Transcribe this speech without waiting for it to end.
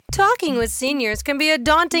Talking with seniors can be a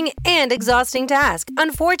daunting and exhausting task.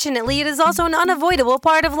 Unfortunately, it is also an unavoidable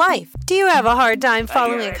part of life. Do you have a hard time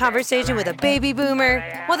following a conversation with a baby boomer?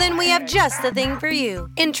 Well, then we have just the thing for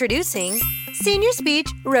you. Introducing Senior Speech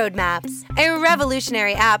Roadmaps, a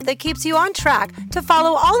revolutionary app that keeps you on track to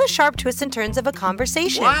follow all the sharp twists and turns of a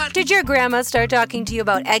conversation. What? Did your grandma start talking to you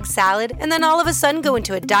about egg salad and then all of a sudden go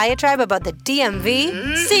into a diatribe about the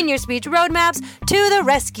DMV? Senior Speech Roadmaps to the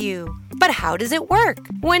rescue. But how does it work?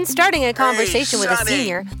 When starting a conversation with a Sonny.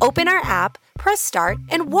 senior, open our app, press start,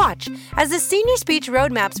 and watch as the Senior Speech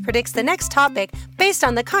Roadmaps predicts the next topic based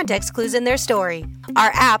on the context clues in their story.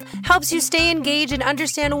 Our app helps you stay engaged and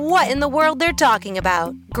understand what in the world they're talking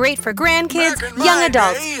about. Great for grandkids, Back in young my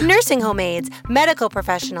adults, day. nursing home aides, medical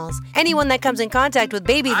professionals, anyone that comes in contact with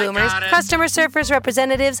baby I boomers, got it. customer service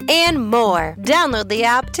representatives, and more. Download the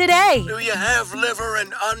app today. Do you have liver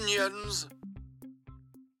and onions?